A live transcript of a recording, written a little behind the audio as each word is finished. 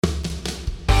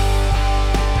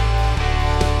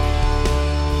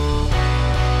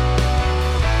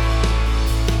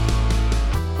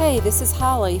Hey, this is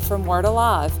Holly from Word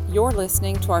Alive. You're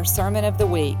listening to our Sermon of the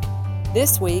Week.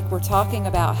 This week, we're talking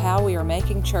about how we are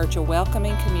making church a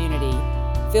welcoming community,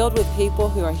 filled with people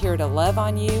who are here to love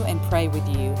on you and pray with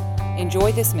you.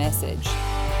 Enjoy this message. We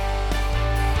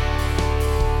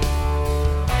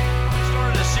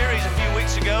started a series a few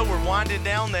weeks ago. We're winding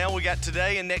down now. We got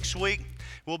today and next week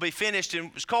we'll be finished. And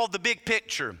it's called The Big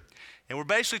Picture. And we're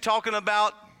basically talking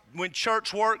about when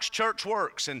church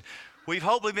works. And we've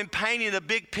hopefully been painting a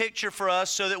big picture for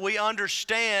us so that we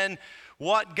understand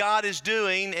what God is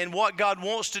doing and what God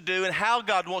wants to do and how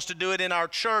God wants to do it in our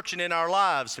church and in our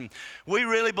lives. And we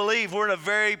really believe we're in a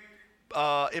very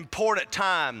important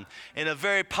time, in a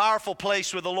very powerful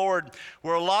place with the Lord,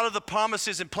 where a lot of the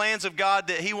promises and plans of God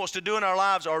that He wants to do in our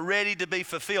lives are ready to be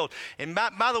fulfilled. And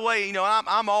by the way, you know,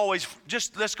 I'm always,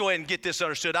 just let's go ahead and get this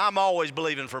understood. I'm always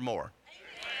believing for more.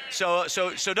 So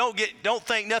don't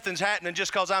think nothing's happening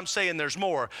just because I'm saying there's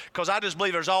more, because I just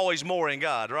believe there's always more in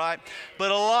God, right? But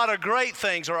a lot of great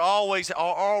things are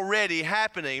already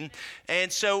happening. And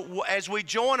so as we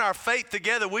join our faith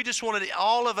together, we just wanted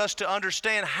all of us to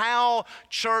understand how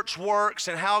church works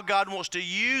and how God wants to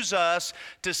use us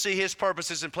to see His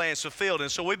purposes and plans fulfilled. And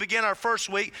so we begin our first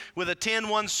week with a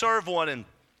 10-1 serve one. And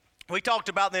we talked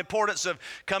about the importance of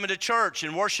coming to church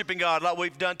and worshiping God like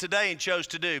we've done today and chose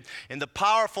to do, and the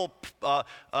powerful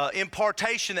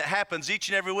impartation that happens each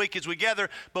and every week as we gather.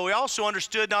 But we also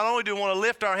understood not only do we want to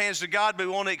lift our hands to God, but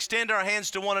we want to extend our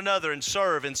hands to one another and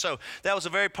serve. And so that was a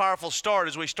very powerful start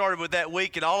as we started with that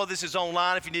week, and all of this is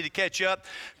online if you need to catch up.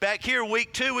 Back here,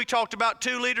 week 2, we talked about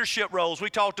 2 leadership roles. We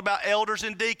talked about elders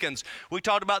and deacons. We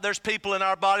talked about there's people in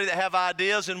our body that have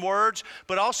ideas and words,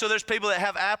 but also there's people that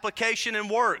have application and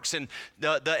works. And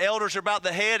the elders are about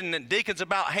the head and the deacons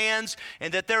about hands,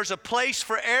 and that there's a place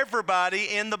for everybody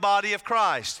in the body of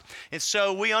Christ. And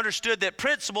so we understood that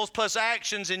principles plus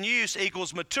actions and use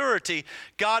equals maturity.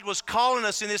 God was calling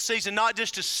us in this season not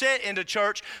just to sit into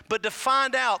church, but to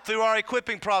find out through our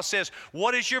equipping process,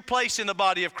 what is your place in the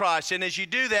body of Christ? And as you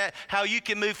do that, how you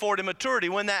can move forward in maturity.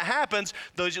 When that happens,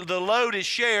 the load is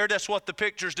shared. That's what the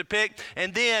pictures depict.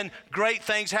 And then great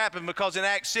things happen, because in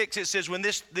Acts 6 it says when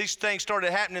these things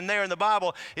started happening there in the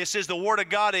Bible, it says the Word of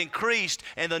God increased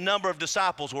and the number of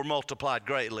disciples were multiplied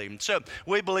greatly. And so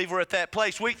we believe we're at that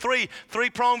place. Week 3,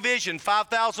 3-pronged vision,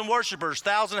 5,000 worshipers,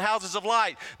 1,000 houses of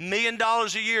light, $1 million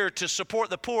a year to support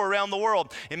the poor around the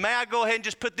world. And may I go ahead and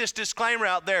just put this disclaimer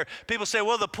out there. People say,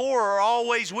 well, the poor are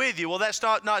always with you. Well, that's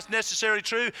not necessarily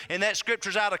true, and that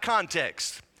scripture's out of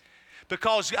context.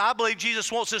 Because I believe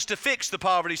Jesus wants us to fix the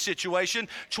poverty situation.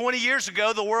 20 years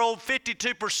ago, the world,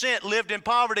 52% lived in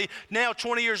poverty. Now,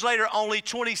 20 years later, only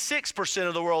 26%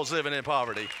 of the world's living in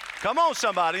poverty. Come on,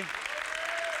 somebody.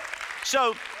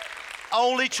 So,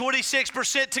 only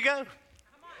 26% to go.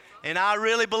 And I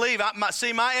really believe,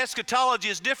 my eschatology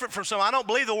is different from some. I don't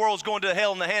believe the world's going to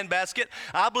hell in the handbasket.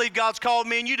 I believe God's called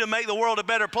me and you to make the world a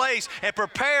better place and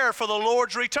prepare for the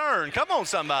Lord's return. Come on,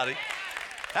 somebody.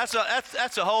 That's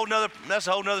a whole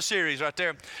nother series right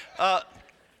there.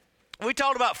 We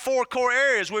talked about 4 core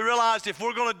areas. We realized if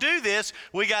we're going to do this,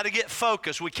 we got to get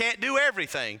focused. We can't do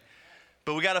everything,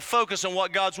 but we got to focus on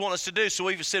what God's wanting us to do. So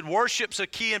we've said worship's a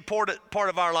key important part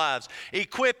of our lives.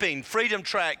 Equipping, freedom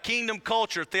track, kingdom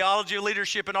culture, theology of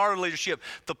leadership and art of leadership,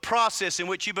 the process in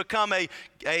which you become a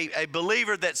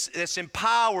believer that's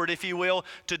empowered, if you will,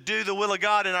 to do the will of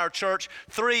God in our church.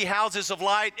 3, houses of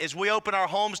light, as we open our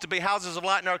homes to be houses of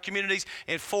light in our communities.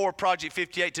 And 4, Project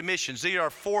 58 to missions. These are our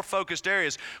 4 focused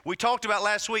areas. We talked about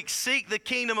last week, seek the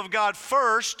kingdom of God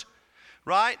first,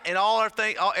 right? And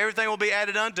everything will be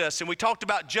added unto us. And we talked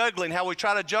about juggling, how we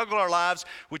try to juggle our lives,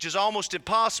 which is almost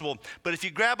impossible. But if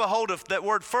you grab a hold of that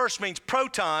word first, means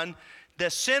proton, the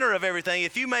center of everything.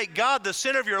 If you make God the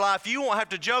center of your life, you won't have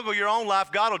to juggle your own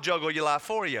life. God will juggle your life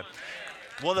for you.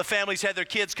 One of the families had their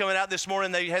kids coming out this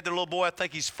morning. They had their little boy, I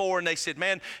think he's 4, and they said,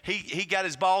 man, he got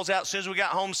his balls out as soon as we got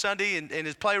home Sunday in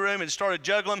his playroom and started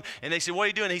juggling. And they said, what are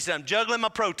you doing? He said, I'm juggling my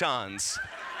protons.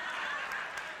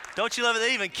 Don't you love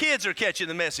it? Even kids are catching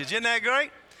the message. Isn't that great?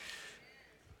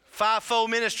 5-fold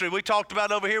ministry. We talked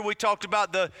about over here. We talked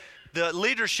about the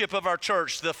leadership of our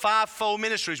church, the 5-fold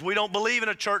ministries. We don't believe in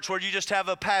a church where you just have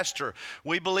a pastor.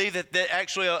 We believe that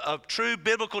actually a true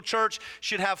biblical church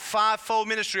should have 5-fold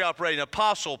ministry operating: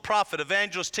 apostle, prophet,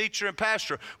 evangelist, teacher, and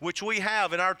pastor, which we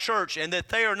have in our church, and that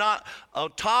they are not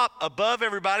on top, above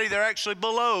everybody. They're actually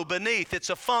below, beneath. It's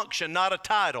a function, not a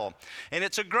title. And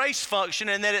it's a grace function,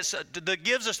 and that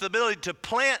gives us the ability to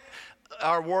plant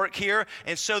our work here.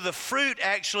 And so the fruit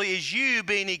actually is you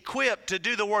being equipped to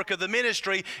do the work of the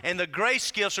ministry, and the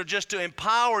grace gifts are just to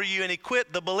empower you and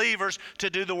equip the believers to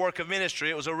do the work of ministry.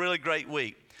 It was a really great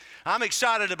week. I'm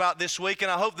excited about this week,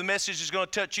 and I hope the message is going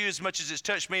to touch you as much as it's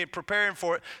touched me in preparing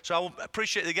for it. So I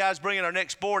appreciate the guys bringing our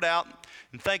next board out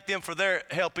and thank them for their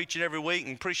help each and every week,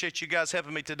 and appreciate you guys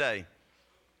helping me today.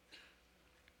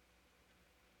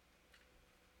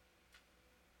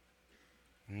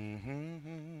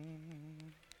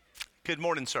 Good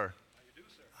morning, sir. How you do,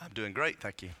 sir? I'm doing great,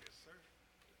 thank you. Yes, sir.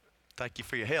 Thank you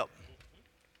for your help.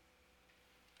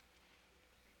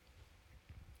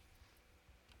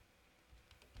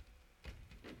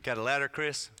 Got a ladder,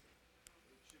 Chris?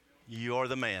 You are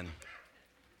the man.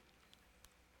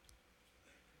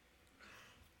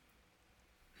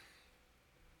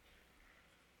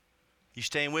 You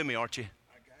staying with me, aren't you?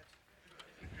 I got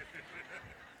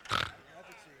you.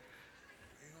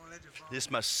 Ain't gonna let you fall. This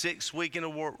is my 6th week in a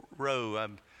row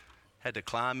I've had to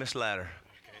climb this ladder.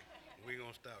 Okay, we ain't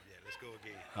gonna stop yet. Let's go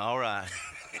again. All right.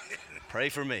 Pray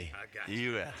for me. I got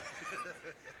You got it.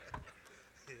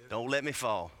 Don't let me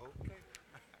fall. Okay.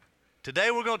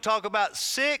 Today we're going to talk about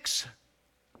 6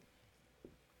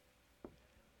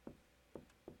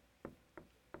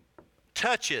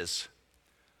 touches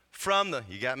from the,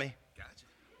 you got me? Got you.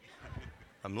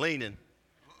 I'm leaning.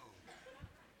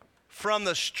 From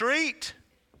the street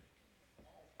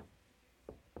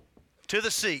to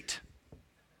the seat.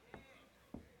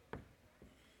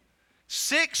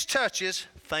 6 touches.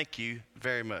 Thank you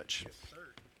very much. Yes, sir.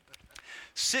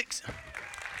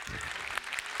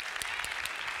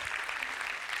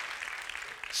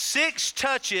 6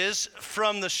 touches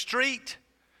from the street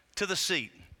to the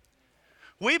seat.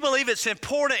 We believe it's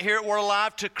important here at Word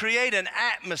Alive to create an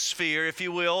atmosphere, if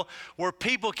you will, where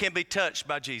people can be touched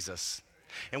by Jesus.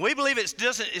 And we believe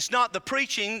it's not the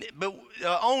preaching but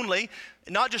only,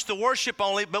 not just the worship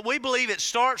only, but we believe it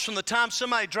starts from the time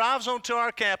somebody drives onto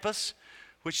our campus,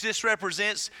 which this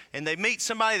represents, and they meet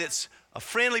somebody that's a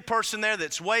friendly person there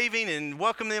that's waving and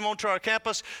welcoming them onto our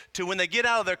campus, to when they get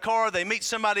out of their car, they meet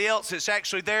somebody else that's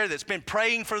actually there that's been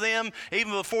praying for them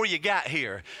even before you got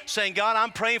here, saying, God,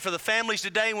 I'm praying for the families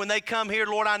today. When they come here,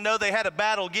 Lord, I know they had a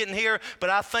battle getting here, but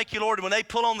I thank you, Lord, when they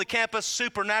pull on the campus,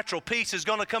 supernatural peace is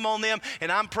going to come on them,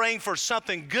 and I'm praying for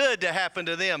something good to happen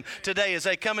to them today as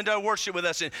they come into worship with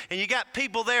us. And you got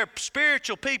people there,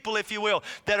 spiritual people, if you will,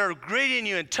 that are greeting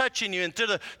you and touching you. And to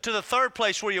the third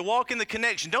place where you walk in the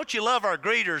connection. Don't you love our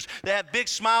greeters? They have big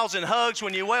smiles and hugs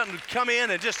when you come in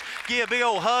and just give a big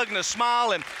old hug and a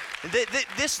smile. And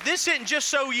this isn't just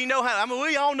so you know how. I mean,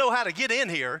 we all know how to get in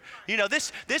here. You know,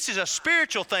 this is a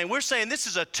spiritual thing. We're saying this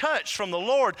is a touch from the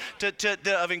Lord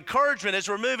of encouragement as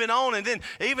we're moving on, and then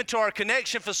even to our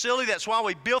connection facility. That's why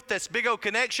we built this big old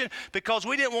connection, because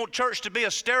we didn't want church to be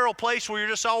a sterile place where you're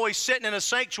just always sitting in a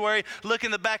sanctuary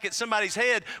looking back at somebody's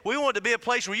head. We want it to be a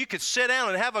place where you could sit down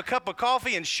and have a cup of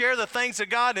coffee and share the things of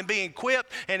God and be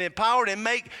equipped and empowered and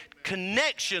make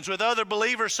connections with other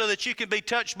believers so that you can be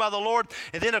touched by the Lord.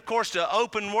 And then, of course, to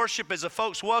open worship as the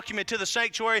folks welcome you to the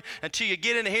sanctuary until you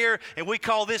get in here, and we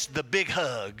call this the big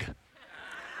hug.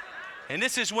 And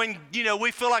this is when, you know,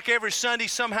 we feel like every Sunday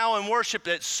somehow in worship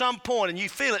at some point, and you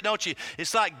feel it, don't you?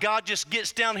 It's like God just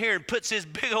gets down here and puts his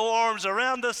big old arms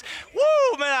around us.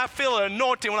 Woo, man, I feel an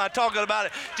anointing when I'm talking about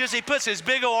it. Just he puts his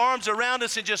big old arms around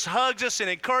us and just hugs us and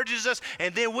encourages us,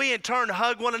 and then we in turn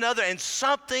hug one another, and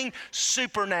something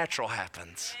supernatural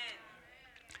happens.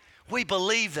 We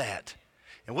believe that.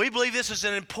 And we believe this is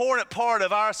an important part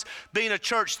of us being a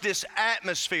church, this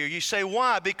atmosphere. You say,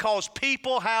 why? Because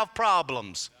people have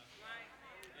problems.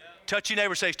 Touch your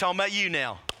neighbor, say, he's talking about you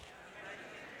now.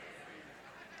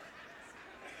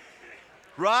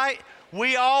 Right?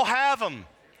 We all have them.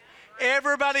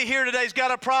 Everybody here today's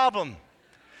got a problem.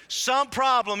 Some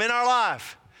problem in our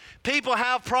life. People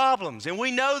have problems, and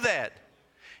we know that.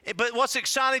 But what's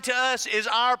exciting to us is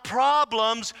our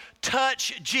problems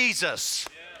touch Jesus.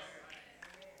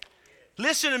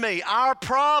 Listen to me. Our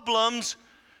problems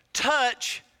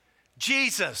touch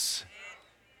Jesus.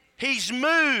 He's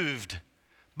moved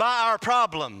by our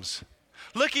problems.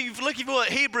 Look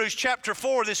at Hebrews chapter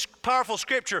 4, this powerful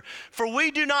scripture. For we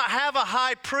do not have a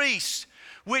high priest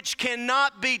which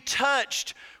cannot be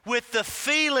touched with the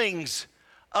feelings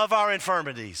of our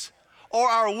infirmities or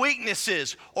our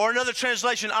weaknesses, or another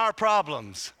translation, our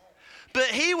problems. But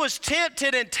he was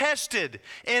tempted and tested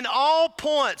in all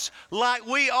points like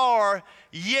we are,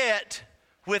 yet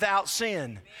without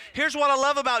sin. Here's what I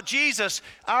love about Jesus.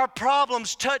 Our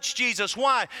problems touch Jesus.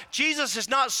 Why? Jesus is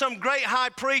not some great high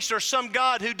priest or some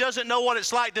God who doesn't know what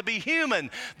it's like to be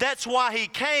human. That's why he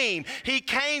came. He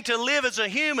came to live as a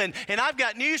human. And I've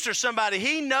got news for somebody.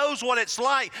 He knows what it's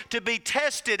like to be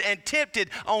tested and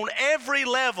tempted on every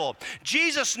level.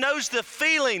 Jesus knows the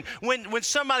feeling when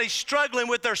somebody's struggling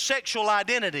with their sexual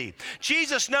identity.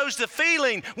 Jesus knows the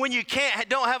feeling when you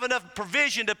don't have enough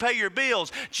provision to pay your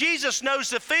bills. Jesus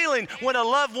knows the feeling when a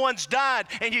loved one's died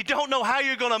and you don't know how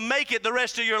you're going to make it the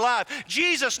rest of your life.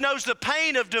 Jesus knows the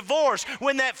pain of divorce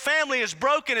when that family is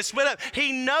broken and split up.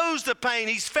 He knows the pain.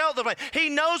 He's felt the pain. He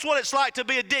knows what it's like to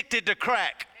be addicted to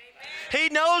crack. He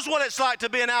knows what it's like to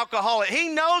be an alcoholic. He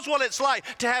knows what it's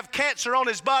like to have cancer on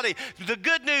his body. The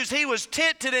good news, he was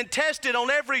tempted and tested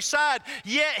on every side,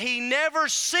 yet he never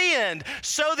sinned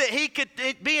so that he could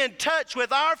be in touch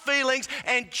with our feelings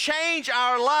and change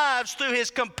our lives through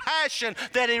his compassion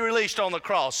that he released on the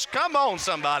cross. Come on,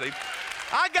 somebody.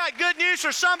 I got good news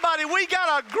for somebody. We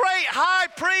got a great high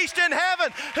priest in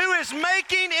heaven who is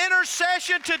making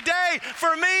intercession today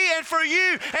for me and for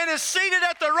you and is seated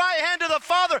at the right hand of the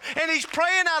Father, and he's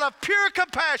praying out of pure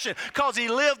compassion because he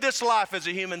lived this life as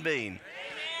a human being. Amen.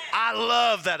 I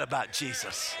love that about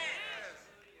Jesus.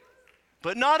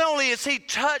 But not only is he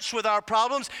touched with our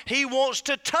problems, he wants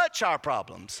to touch our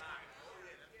problems.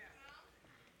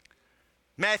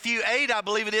 Matthew 8, I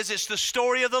believe it is, it's the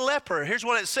story of the leper. Here's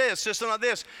what it says, something like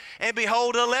this. And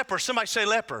behold, a leper. Somebody say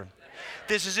leper.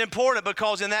 This is important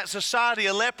because in that society,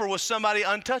 a leper was somebody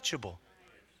untouchable.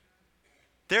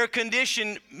 Their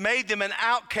condition made them an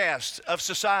outcast of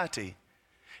society.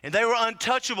 And they were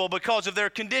untouchable because of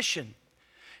their condition.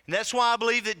 And that's why I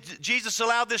believe that Jesus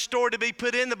allowed this story to be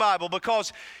put in the Bible,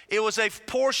 because it was a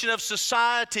portion of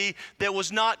society that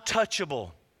was not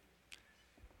touchable.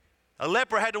 A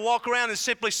leper had to walk around and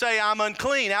simply say, I'm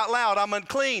unclean, out loud, I'm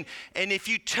unclean. And if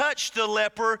you touched the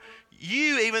leper,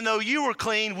 you, even though you were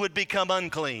clean, would become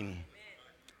unclean.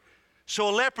 So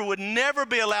a leper would never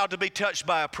be allowed to be touched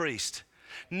by a priest.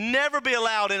 Never be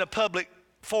allowed in a public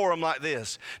forum like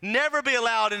this. Never be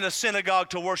allowed in a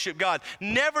synagogue to worship God.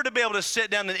 Never to be able to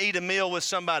sit down and eat a meal with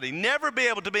somebody. Never be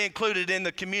able to be included in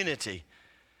the community.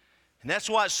 And that's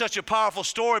why it's such a powerful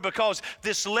story, because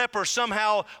this leper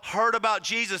somehow heard about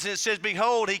Jesus, and it says,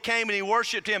 behold, he came and he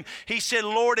worshiped him. He said,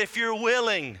 Lord, if you're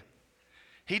willing.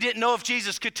 He didn't know if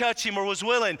Jesus could touch him or was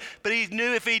willing, but he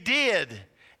knew if he did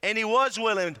and he was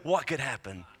willing, what could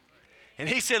happen? And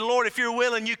he said, Lord, if you're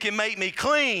willing, you can make me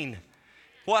clean.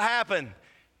 What happened?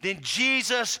 Then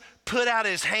Jesus put out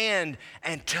his hand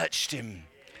and touched him.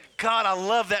 God, I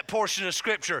love that portion of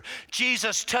Scripture.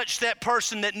 Jesus touched that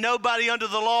person that nobody under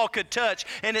the law could touch.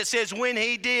 And it says when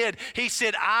he did, he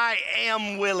said, I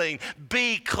am willing,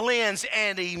 be cleansed.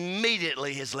 And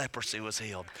immediately his leprosy was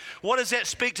healed. What does that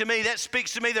speak to me? That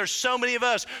speaks to me there's so many of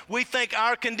us, we think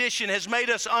our condition has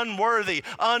made us unworthy,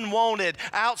 unwanted,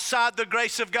 outside the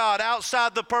grace of God,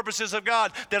 outside the purposes of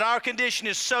God, that our condition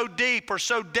is so deep or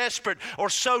so desperate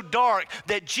or so dark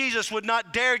that Jesus would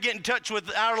not dare get in touch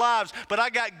with our lives. But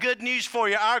I got good news for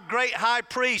you. Our great high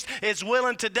priest is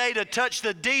willing today to touch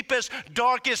the deepest,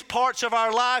 darkest parts of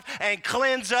our life and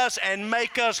cleanse us and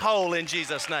make us whole in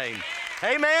Jesus' name.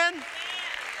 Amen?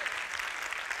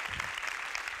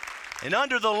 And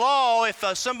under the law, if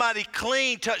somebody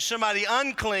clean touched somebody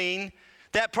unclean,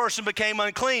 that person became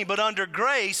unclean. But under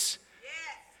grace,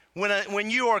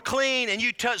 when you are clean and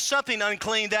you touch something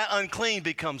unclean, that unclean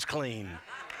becomes clean.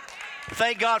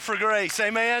 Thank God for grace.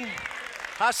 Amen?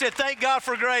 I said, thank God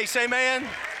for grace. Amen?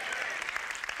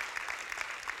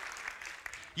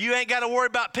 You ain't got to worry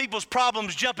about people's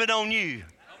problems jumping on you.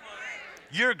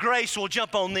 Your grace will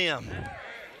jump on them.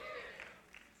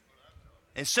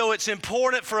 And so it's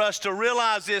important for us to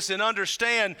realize this and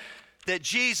understand that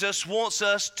Jesus wants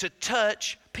us to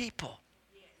touch people.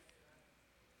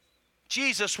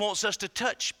 Jesus wants us to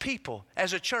touch people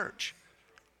as a church.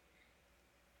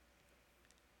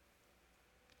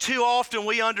 Too often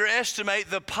we underestimate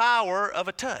the power of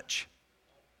a touch,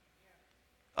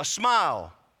 a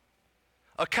smile,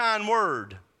 a kind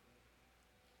word,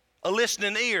 a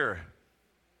listening ear,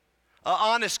 an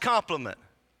honest compliment,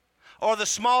 or the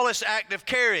smallest act of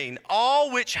caring,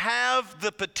 all which have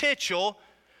the potential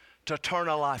to turn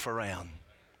a life around.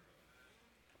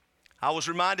 I was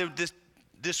reminded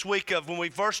this week of when we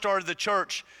first started the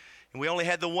church, and we only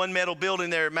had the one metal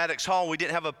building there at Maddox Hall. We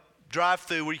didn't have a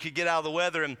drive-through where you could get out of the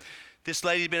weather, and this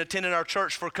lady had been attending our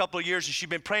church for a couple of years, and she'd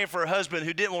been praying for her husband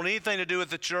who didn't want anything to do with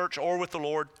the church or with the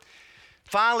Lord.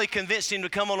 Finally convinced him to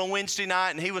come on a Wednesday night,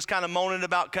 and he was kind of moaning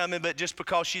about coming, but just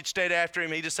because she'd stayed after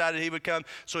him, he decided he would come.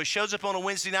 So he shows up on a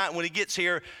Wednesday night, and when he gets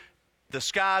here, The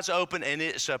sky's open, and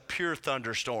it's a pure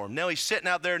thunderstorm. Now he's sitting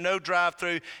out there, no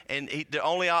drive-through, and the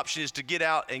only option is to get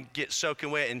out and get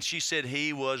soaking wet. And she said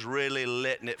he was really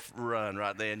letting it run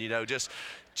right then,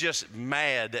 just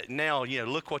mad that now,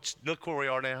 look where we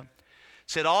are now.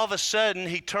 Said all of a sudden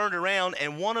he turned around,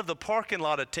 and one of the parking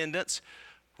lot attendants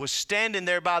was standing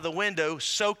there by the window,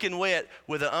 soaking wet,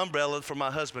 with an umbrella for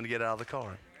my husband to get out of the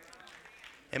car.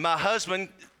 And my husband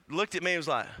looked at me and was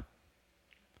like,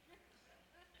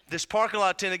 this parking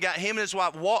lot attendant got him and his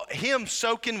wife, him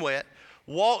soaking wet,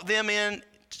 walked them in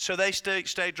so they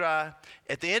stay dry.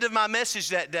 At the end of my message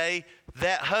that day,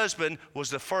 that husband was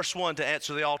the first one to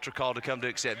answer the altar call to come to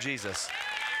accept Jesus.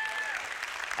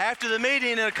 After the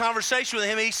meeting and a conversation with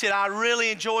him, he said, I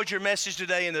really enjoyed your message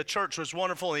today, and the church was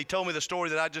wonderful. And he told me the story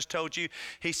that I just told you.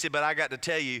 He said, but I got to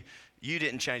tell you, you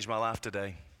didn't change my life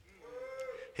today.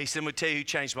 He said, I'm going to tell you who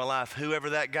changed my life.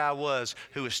 Whoever that guy was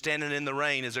who was standing in the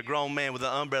rain as a grown man with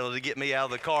an umbrella to get me out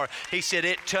of the car, he said,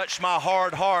 it touched my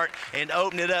hard heart and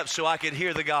opened it up so I could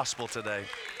hear the gospel today.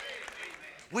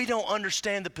 We don't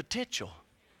understand the potential.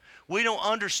 We don't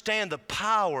understand the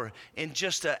power in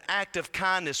just an act of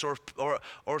kindness or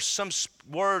some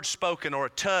word spoken or a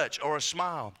touch or a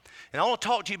smile. And I want to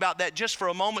talk to you about that just for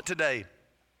a moment today.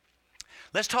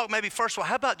 Let's talk maybe first of all,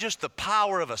 how about just the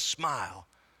power of a smile?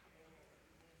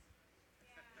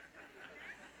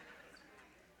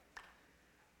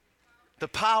 The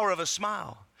power of a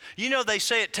smile. They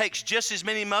say it takes just as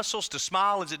many muscles to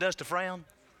smile as it does to frown.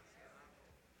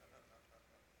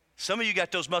 Some of you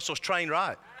got those muscles trained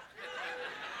right.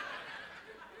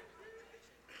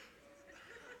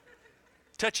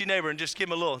 Touch your neighbor and just give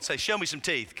him a little, say, show me some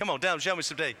teeth. Come on, down, show me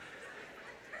some teeth.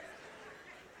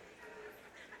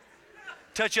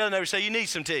 Touch your other neighbor and say, you need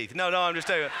some teeth. No, I'm just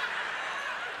telling you.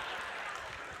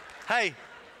 Hey,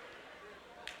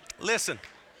 listen.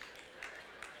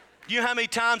 You know how many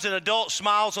times an adult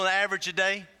smiles on average a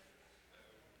day?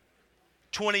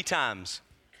 20 times.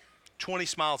 20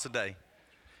 smiles a day.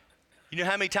 You know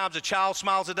how many times a child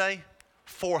smiles a day?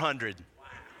 400.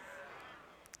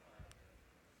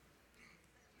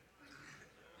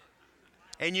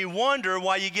 And you wonder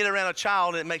why you get around a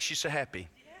child and it makes you so happy.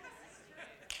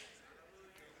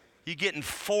 You're getting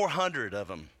 400 of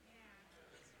them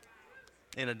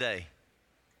in a day.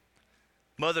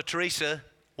 Mother Teresa,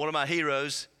 one of my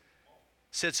heroes,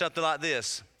 said something like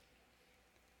this.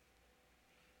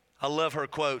 I love her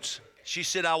quotes. She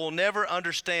said, I will never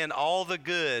understand all the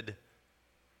good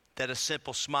that a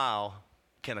simple smile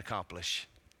can accomplish.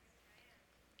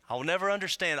 I will never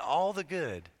understand all the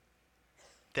good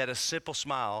that a simple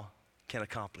smile can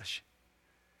accomplish.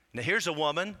 Now here's a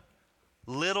woman,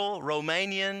 little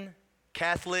Romanian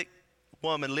Catholic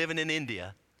woman living in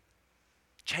India,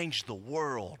 changed the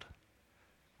world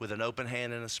with an open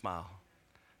hand and a smile.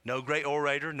 No great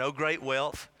orator, no great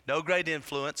wealth, no great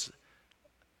influence,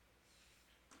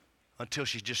 until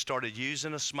she just started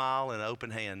using a smile and an open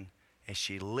hand, and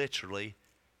she literally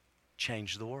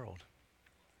changed the world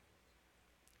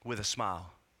with a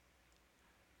smile.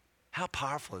 How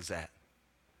powerful is that?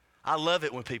 I love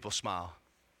it when people smile.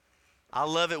 I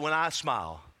love it when I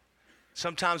smile.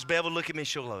 Sometimes Bev will look at me and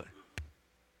she'll love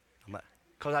it.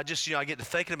 Because I get to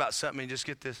thinking about something and just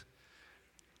get this.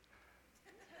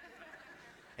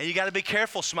 And you got to be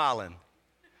careful smiling.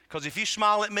 Because if you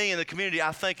smile at me in the community,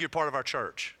 I think you're part of our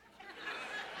church.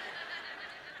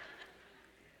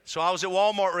 So I was at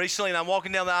Walmart recently, and I'm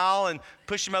walking down the aisle and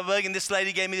pushing my buggy, and this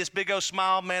lady gave me this big old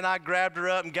smile. Man, I grabbed her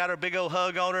up and got her a big old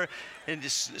hug on her and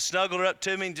just snuggled her up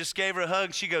to me and just gave her a hug.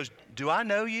 And she goes, do I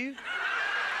know you?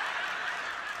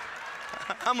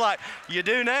 I'm like, you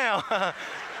do now.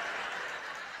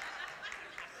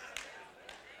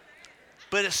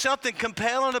 But it's something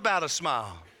compelling about a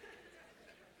smile.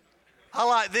 I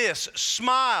like this.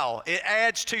 Smile. It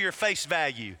adds to your face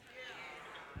value.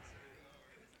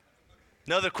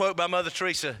 Another quote by Mother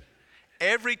Teresa.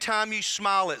 Every time you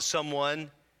smile at someone,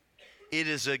 it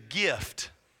is a gift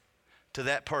to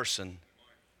that person.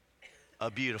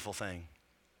 A beautiful thing.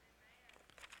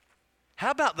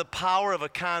 How about the power of a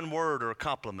kind word or a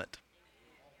compliment?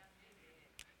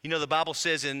 The Bible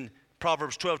says in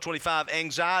Proverbs 12:25,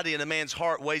 anxiety in a man's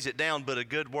heart weighs it down, but a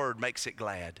good word makes it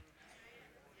glad.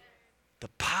 The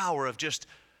power of just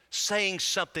saying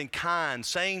something kind,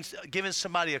 giving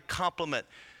somebody a compliment,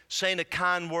 saying a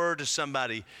kind word to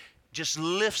somebody just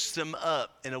lifts them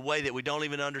up in a way that we don't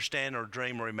even understand or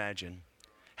dream or imagine.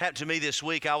 Happened to me this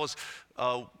week. I was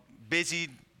busy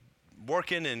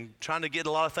working and trying to get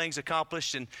a lot of things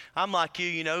accomplished, and I'm like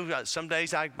you, some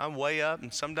days I'm way up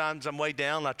and sometimes I'm way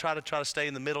down. I try to stay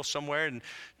in the middle somewhere and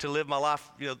to live my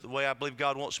life, the way I believe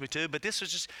God wants me to. But this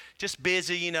was just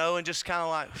busy, and just kind of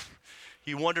like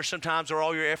You wonder sometimes, are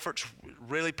all your efforts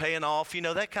really paying off? You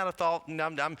know, that kind of thought. And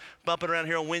I'm bumping around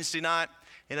here on Wednesday night,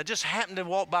 and I just happened to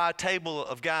walk by a table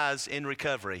of guys in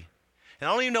recovery. And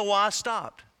I don't even know why I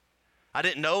stopped. I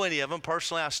didn't know any of them.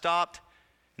 Personally, I stopped,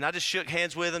 and I just shook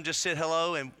hands with them, just said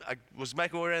hello, and I was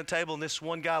making my way around the table, and this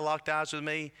one guy locked eyes with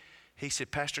me. He said,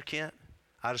 Pastor Kent,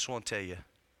 I just want to tell you,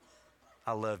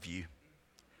 I love you,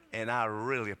 and I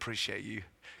really appreciate you.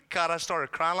 God, I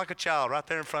started crying like a child right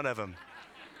there in front of him.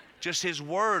 Just his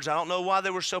words, I don't know why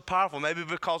they were so powerful. Maybe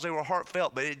because they were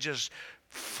heartfelt, but it just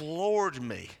floored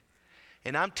me.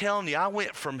 And I'm telling you, I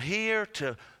went from here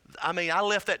to, I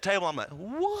left that table, I'm like,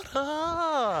 what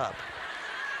up?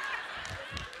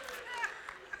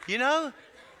 You know?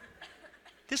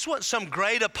 This wasn't some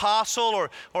great apostle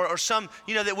or some,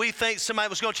 that we think somebody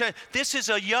was going to change. This is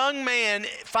a young man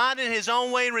finding his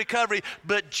own way in recovery,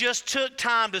 but just took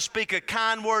time to speak a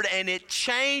kind word, and it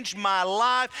changed my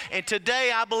life. And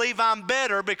today I believe I'm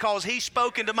better because he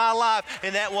spoke into my life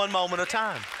in that one moment of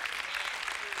time.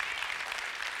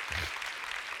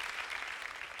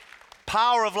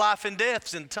 Power of life and death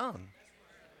is in the tongue.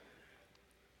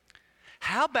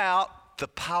 How about the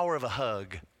power of a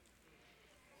hug?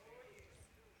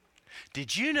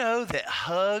 Did you know that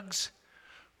hugs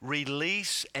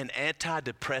release an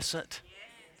antidepressant?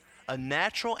 A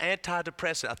natural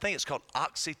antidepressant. I think it's called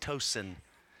oxytocin.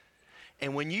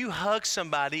 And when you hug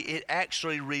somebody, it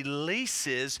actually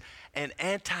releases an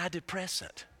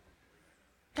antidepressant.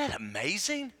 Isn't that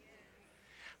amazing?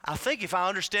 I think if I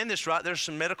understand this right, there's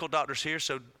some medical doctors here,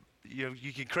 so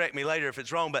you can correct me later if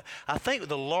it's wrong, but I think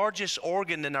the largest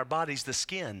organ in our body is the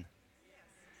skin.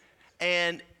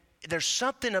 And there's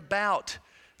something about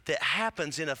that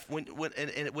happens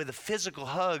with a physical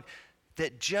hug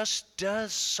that just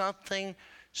does something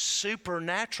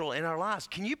supernatural in our lives.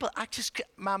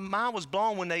 My mind was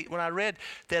blown when I read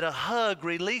that a hug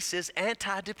releases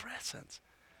antidepressants.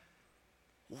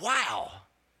 Wow.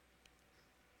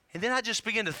 And then I just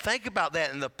began to think about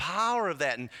that and the power of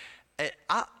that, and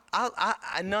I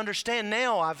understand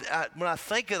now. When I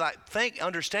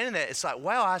understanding that, it's like,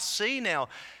 wow, I see now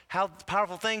how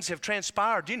powerful things have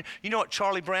transpired. You know what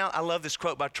Charlie Brown, I love this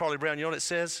quote by Charlie Brown. You know what it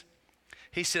says?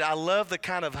 He said, I love the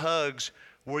kind of hugs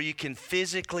where you can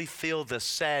physically feel the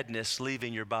sadness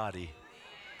leaving your body.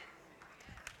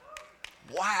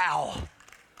 Wow.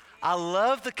 I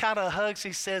love the kind of hugs,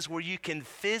 he says, where you can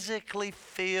physically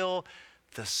feel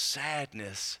the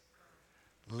sadness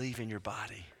leaving your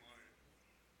body.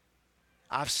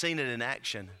 I've seen it in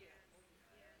action.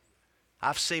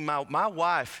 I've seen my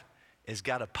wife has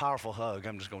got a powerful hug,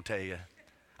 I'm just going to tell you.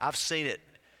 I've seen it.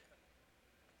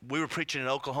 We were preaching in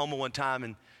Oklahoma one time,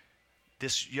 and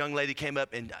this young lady came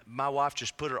up, and my wife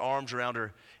just put her arms around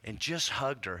her and just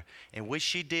hugged her. And when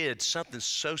she did, something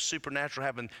so supernatural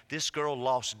happened. This girl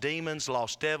lost demons,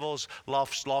 lost devils,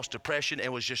 lost depression,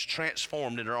 and was just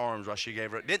transformed in her arms while she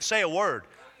gave her. Didn't say a word,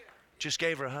 just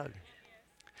gave her a hug.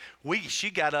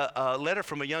 She got a letter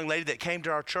from a young lady that came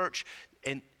to our church,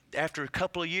 and after a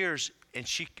couple of years, and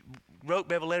she wrote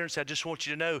Bev a letter and said, I just want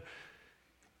you to know,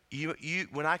 you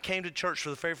when I came to church for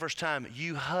the very first time,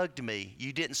 you hugged me.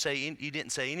 You didn't say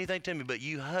anything to me, but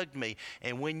you hugged me.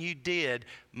 And when you did,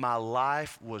 my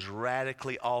life was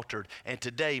radically altered. And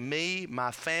today, me,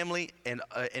 my family, and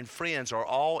friends are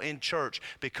all in church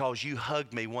because you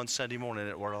hugged me one Sunday morning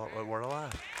at Word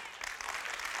Alive.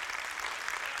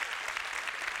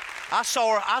 I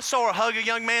saw her hug a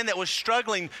young man that was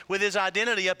struggling with his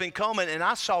identity up in Coleman, and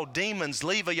I saw demons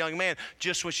leave a young man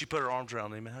just when she put her arms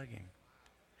around him and hugged him.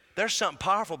 There's something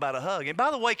powerful about a hug. And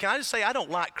by the way, can I just say I don't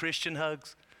like Christian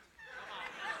hugs?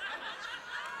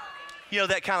 You know,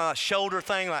 that kind of shoulder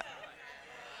thing, like,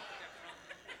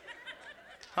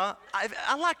 huh?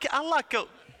 I like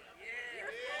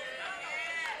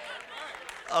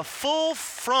a full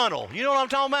frontal. You know what I'm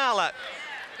talking about? Like,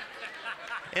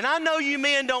 and I know you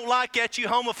men don't like that, you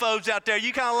homophobes out there.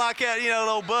 You kind of like that,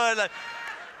 little bud. Like,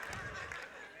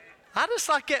 I just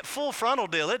like that full frontal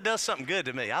deal. It does something good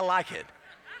to me. I like it.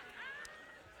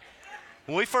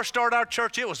 When we first started our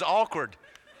church, it was awkward.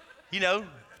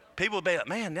 People would be like,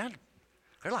 man, they're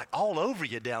like all over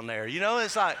you down there.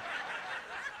 It's like,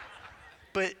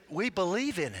 but we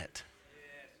believe in it.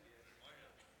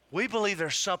 We believe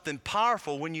there's something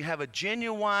powerful when you have a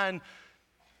genuine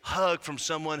hug from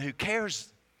someone who cares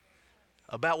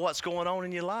about what's going on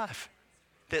in your life.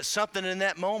 That something in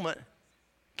that moment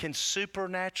can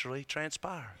supernaturally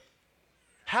transpire.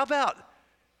 How about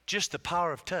just the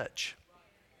power of touch?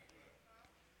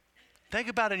 Think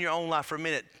about it in your own life for a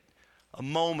minute, a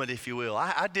moment, if you will.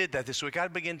 I did that this week. I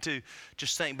began to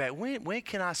just think back, when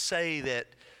can I say that,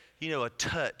 a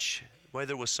touch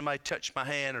whether it was somebody touched my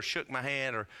hand or shook my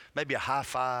hand or maybe a high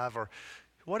five or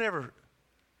whatever,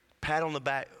 pat on the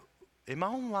back. In my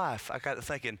own life, I got to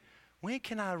thinking, when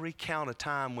can I recount a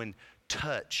time when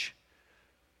touch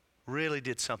really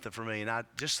did something for me? And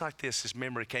just like this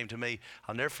memory came to me.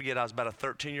 I'll never forget, I was about a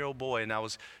 13-year-old boy, and I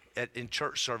was in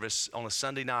church service on a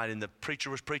Sunday night, and the preacher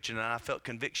was preaching, and I felt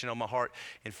conviction on my heart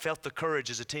and felt the courage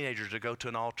as a teenager to go to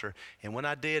an altar. And when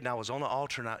I did, and I was on the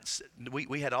altar, and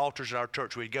we had altars at our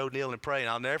church. We'd go kneel and pray, and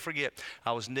I'll never forget,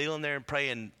 I was kneeling there and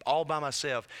praying all by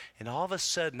myself, and all of a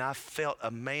sudden I felt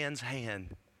a man's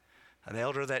hand, an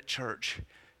elder of that church,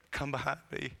 come behind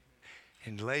me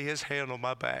and lay his hand on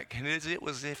my back. And it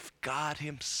was as if God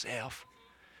himself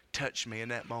touched me in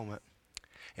that moment.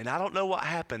 And I don't know what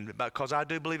happened, because I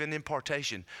do believe in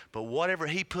impartation, but whatever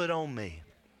he put on me,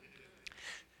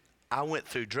 I went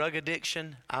through drug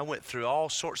addiction. I went through all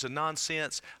sorts of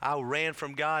nonsense. I ran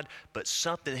from God, but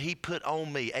something he put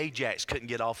on me, Ajax couldn't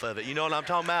get off of it. You know what I'm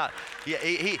talking about?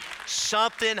 Yeah,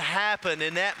 something happened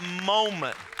in that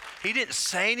moment. He didn't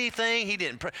say anything. He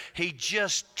didn't pray. He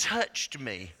just touched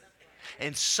me.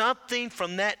 And something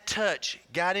from that touch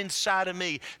got inside of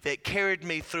me that carried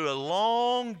me through a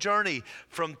long journey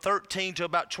from 13 to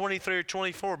about 23 or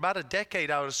 24, about a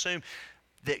decade, I would assume,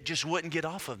 that just wouldn't get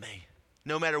off of me.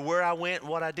 No matter where I went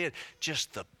and what I did,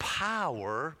 just the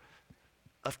power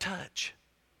of touch.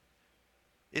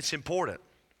 It's important.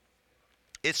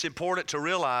 It's important to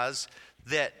realize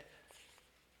that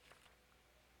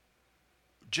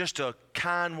just a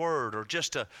kind word or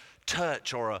just a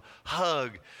touch or a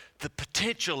hug, the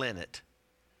potential in it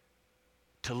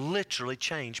to literally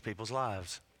change people's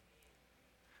lives.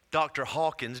 Dr.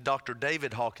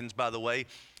 David Hawkins, by the way,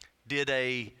 did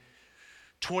a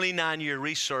 29-year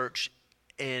research,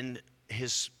 and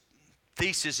his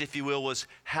thesis, if you will, was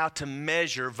how to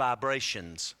measure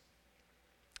vibrations,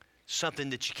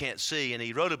 something that you can't see. And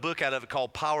he wrote a book out of it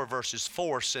called Power versus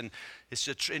Force, and it's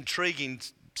an intriguing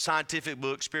scientific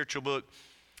book, spiritual book.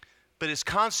 But his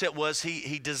concept was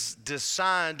he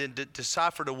designed and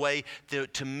deciphered a way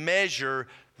to measure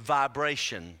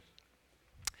vibration.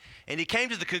 And he came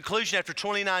to the conclusion after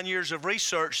 29 years of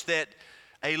research that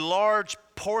a large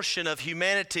portion of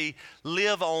humanity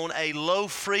live on a low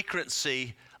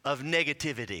frequency of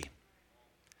negativity.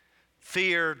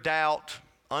 Fear, doubt,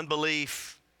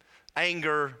 unbelief,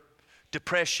 anger,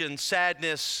 depression,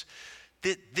 sadness.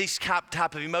 These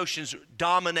type of emotions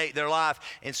dominate their life,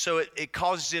 and so it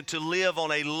causes them to live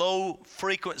on a low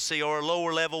frequency or a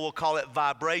lower level, we'll call it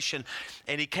vibration.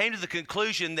 And he came to the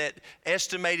conclusion that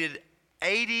estimated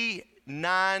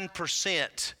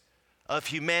 89% of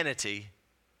humanity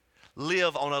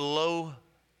live on a low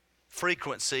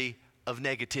frequency of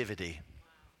negativity.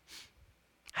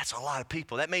 That's a lot of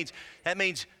people. That means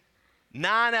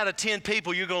 9 out of 10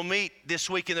 people you're going to meet this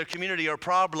week in their community are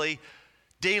probably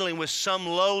dealing with some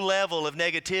low level of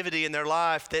negativity in their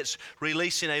life that's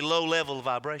releasing a low level of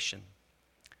vibration.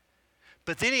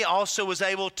 But then he also was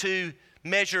able to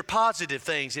measure positive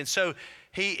things. And so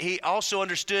he also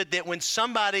understood that when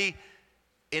somebody,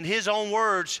 in his own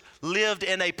words, lived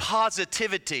in a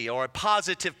positivity or a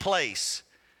positive place,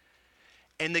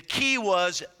 and the key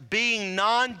was being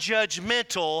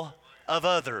non-judgmental of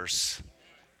others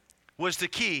was the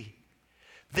key.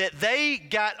 That they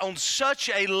got on such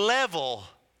a level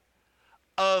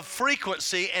of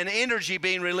frequency and energy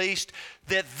being released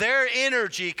that their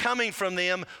energy coming from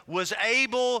them was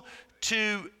able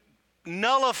to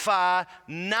nullify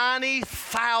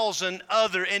 90,000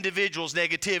 other individuals'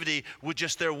 negativity with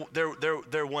just their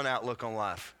one outlook on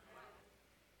life.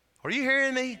 Are you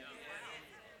hearing me?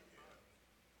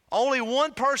 Only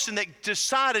one person that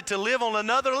decided to live on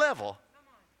another level.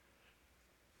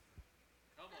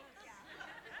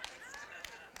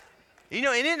 You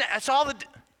know, and then that's all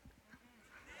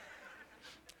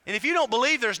and if you don't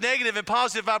believe there's negative and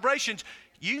positive vibrations,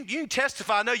 you can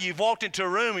testify. I know you've walked into a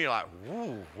room and you're like,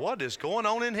 "Whoa, what is going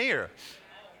on in here?"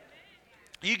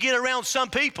 You get around some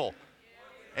people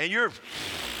and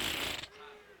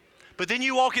but then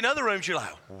you walk in other rooms, you're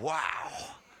like, "Wow,"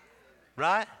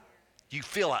 right? You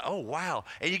feel like, "Oh, wow."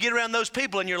 And you get around those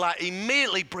people and you're like,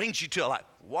 immediately brings you to like,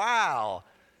 "Wow."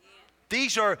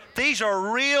 These are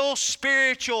real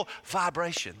spiritual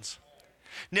vibrations.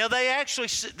 Now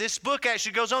this book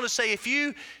actually goes on to say, if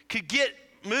you could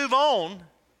move on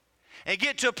and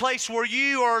get to a place where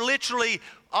you are literally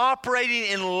operating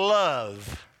in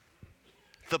love,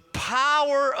 the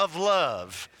power of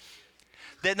love,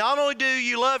 that not only do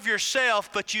you love yourself,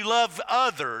 but you love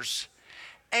others,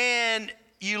 and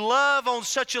you love on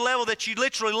such a level that you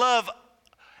literally love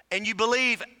and you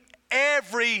believe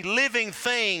every living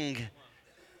thing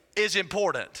is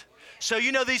important. So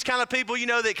these kind of people,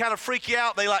 that kind of freak you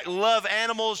out. They like love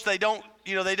animals. They don't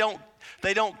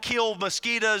kill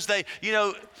mosquitoes. They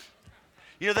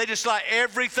just like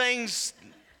everything's,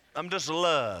 I'm just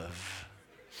love.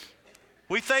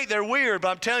 We think they're weird, but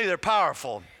I'm telling you, they're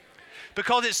powerful.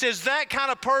 Because it says that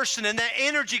kind of person and that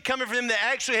energy coming from them that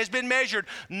actually has been measured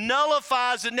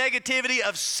nullifies the negativity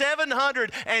of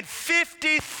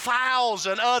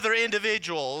 750,000 other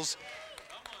individuals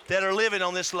that are living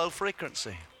on this low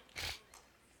frequency.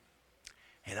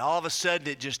 And all of a sudden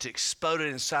it just exploded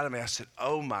inside of me. I said,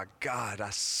 oh my God, I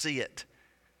see it.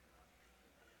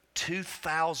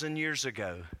 2,000 years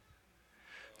ago,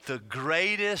 the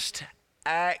greatest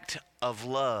act of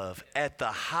love at the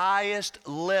highest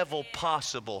level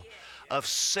possible of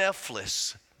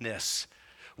selflessness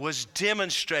was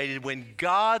demonstrated when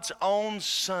God's own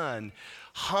Son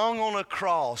hung on a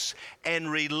cross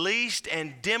and released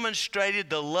and demonstrated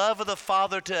the love of the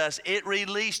Father to us. It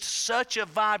released such a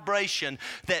vibration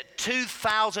that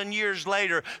 2,000 years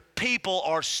later, people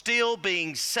are still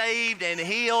being saved and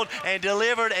healed and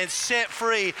delivered and set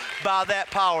free by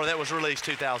that power that was released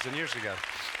 2,000 years ago.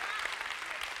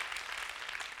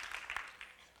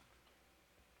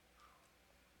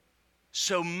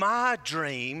 So my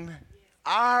dream,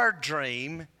 our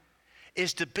dream,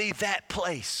 is to be that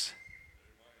place.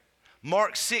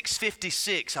 Mark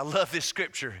 6:56, I love this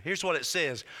scripture. Here's what it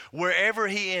says. Wherever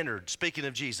he entered, speaking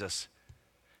of Jesus,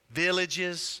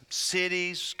 villages,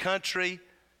 cities, country,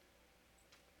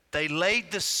 they laid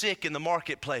the sick in the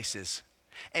marketplaces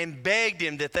and begged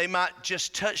him that they might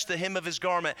just touch the hem of his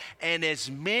garment. And as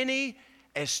many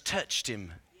as touched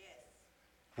him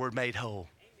were made whole.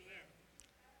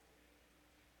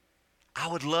 I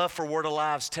would love for Word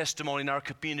Alive's testimony in our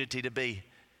community to be,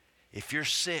 if you're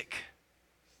sick,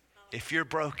 if you're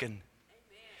broken,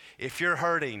 if you're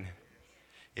hurting,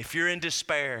 if you're in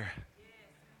despair,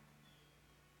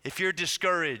 if you're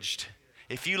discouraged,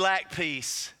 if you lack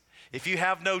peace, if you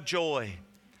have no joy,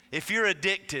 if you're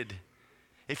addicted,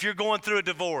 if you're going through a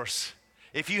divorce,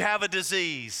 if you have a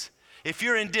disease, if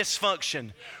you're in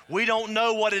dysfunction, we don't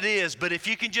know what it is, but if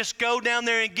you can just go down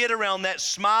there and get around that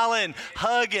smiling,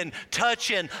 hugging,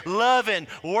 touching, loving,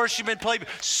 worshiping, playing,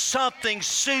 something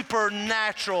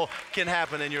supernatural can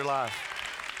happen in your life.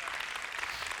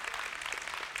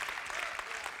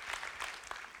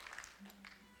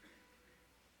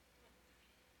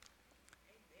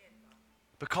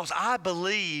 Because I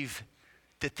believe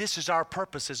that this is our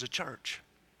purpose as a church.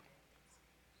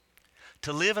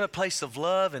 To live in a place of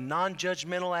love and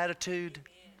non-judgmental attitude.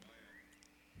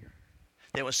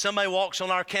 That when somebody walks on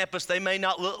our campus, they may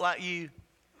not look like you.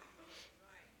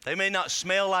 They may not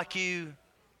smell like you.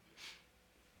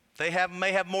 They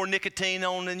may have more nicotine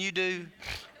on than you do.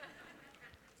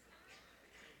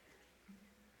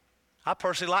 I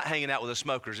personally like hanging out with the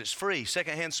smokers. It's free,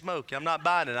 secondhand smoke. I'm not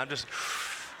buying it. I'm just...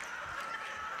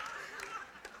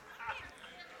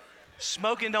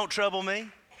 Smoking don't trouble me.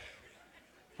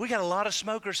 We got a lot of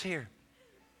smokers here.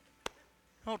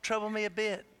 Don't trouble me a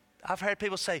bit. I've heard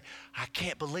people say, I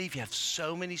can't believe you have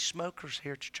so many smokers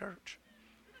here at your church.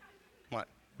 I'm like,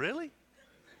 really?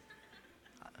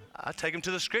 I take them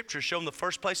to the scriptures, show them the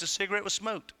first place a cigarette was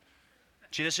smoked.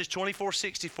 Genesis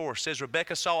 24:64 says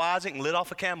Rebekah saw Isaac and lit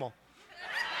off a camel.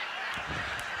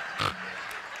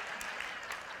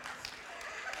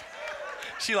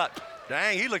 She like,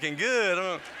 dang, he looking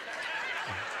good.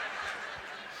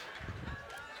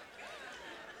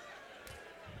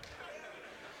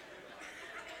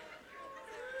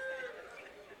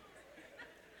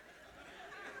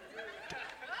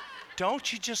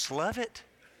 Don't you just love it?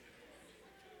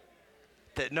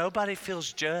 That nobody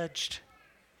feels judged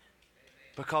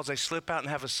because they slip out and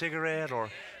have a cigarette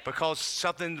or because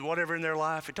something, whatever in their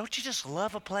life. Don't you just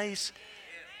love a place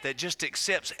that just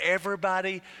accepts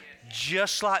everybody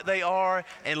just like they are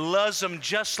and loves them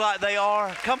just like they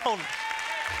are? Come on.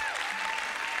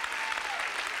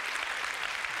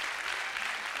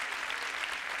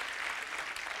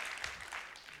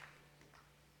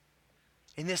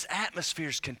 And this atmosphere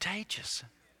is contagious.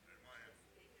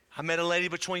 I met a lady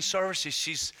between services.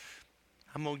 She's,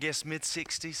 I'm going to guess,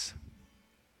 mid-60s.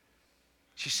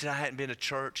 She said, I hadn't been to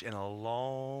church in a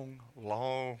long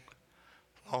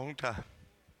time.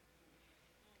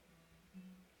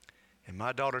 And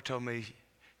my daughter told me,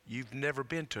 you've never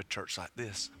been to a church like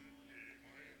this.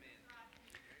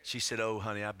 She said, oh,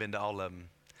 honey, I've been to all of them.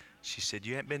 She said,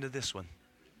 you haven't been to this one.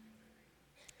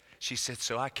 She said,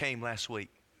 so I came last week.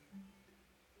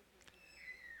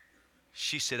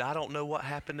 She said, I don't know what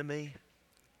happened to me.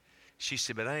 She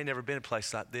said, but I ain't never been in a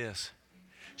place like this.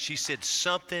 She said,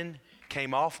 something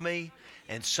came off me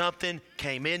and something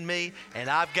came in me, and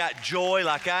I've got joy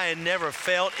like I had never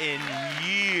felt in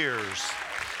years.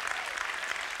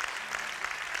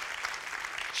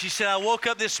 She said, I woke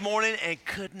up this morning and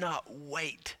could not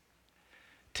wait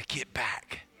to get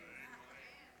back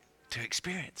to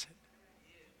experience it.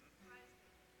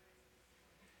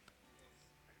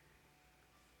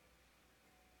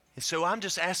 And so I'm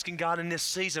just asking God in this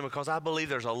season, because I believe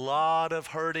there's a lot of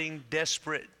hurting,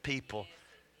 desperate people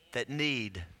that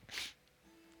need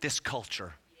this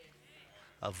culture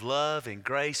of love and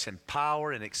grace and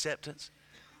power and acceptance.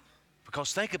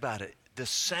 Because think about it, the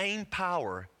same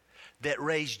power that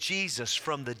raised Jesus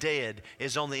from the dead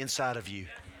is on the inside of you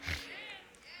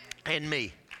and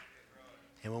me.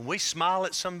 And when we smile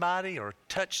at somebody or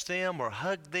touch them or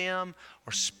hug them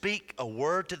or speak a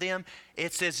word to them,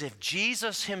 it's as if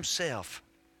Jesus himself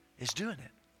is doing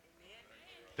it,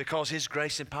 because his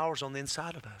grace and power is on the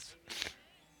inside of us.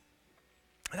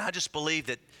 And I just believe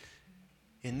that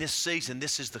in this season,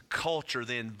 this is the culture,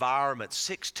 the environment,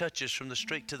 6 touches from the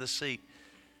street to the seat,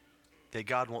 that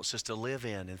God wants us to live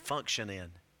in and function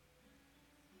in.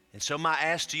 And so my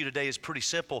ask to you today is pretty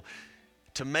simple.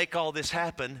 To make all this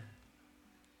happen,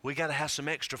 we got to have some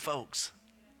extra folks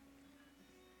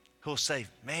who'll say,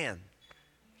 man,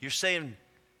 you're saying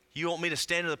you want me to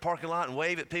stand in the parking lot and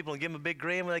wave at people and give them a big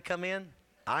grin when they come in?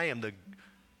 I am the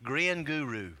grin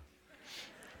guru.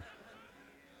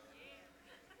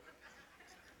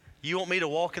 You want me to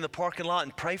walk in the parking lot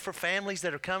and pray for families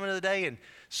that are coming today and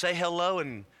say hello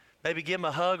and maybe give them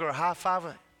a hug or a high five?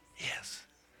 Yes.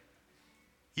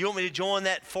 You want me to join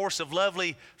that force of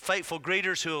lovely, faithful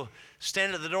greeters who will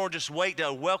stand at the door and just wait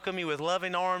to welcome you with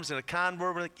loving arms and a kind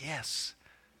word? Yes.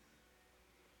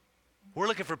 We're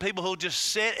looking for people who will just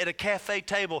sit at a cafe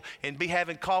table and be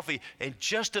having coffee and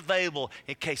just available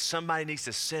in case somebody needs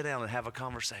to sit down and have a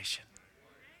conversation.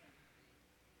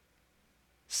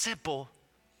 Simple,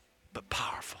 but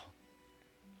powerful.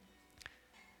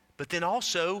 But then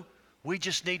also, we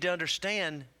just need to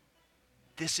understand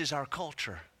this is our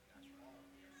culture.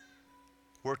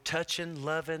 We're touching,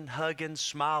 loving, hugging,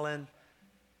 smiling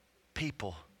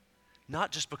people.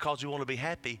 Not just because we want to be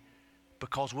happy,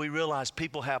 because we realize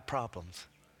people have problems.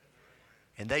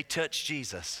 And they touch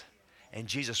Jesus, and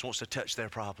Jesus wants to touch their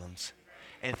problems.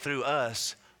 And through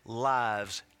us,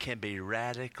 lives can be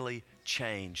radically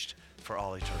changed for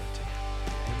all eternity.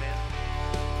 Amen.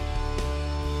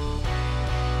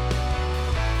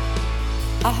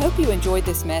 I hope you enjoyed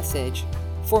this message.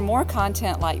 For more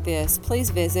content like this,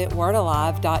 please visit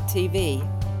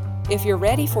wordalive.tv. If you're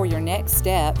ready for your next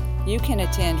step, you can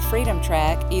attend Freedom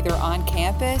Track either on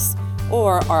campus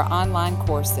or our online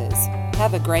courses.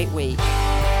 Have a great week.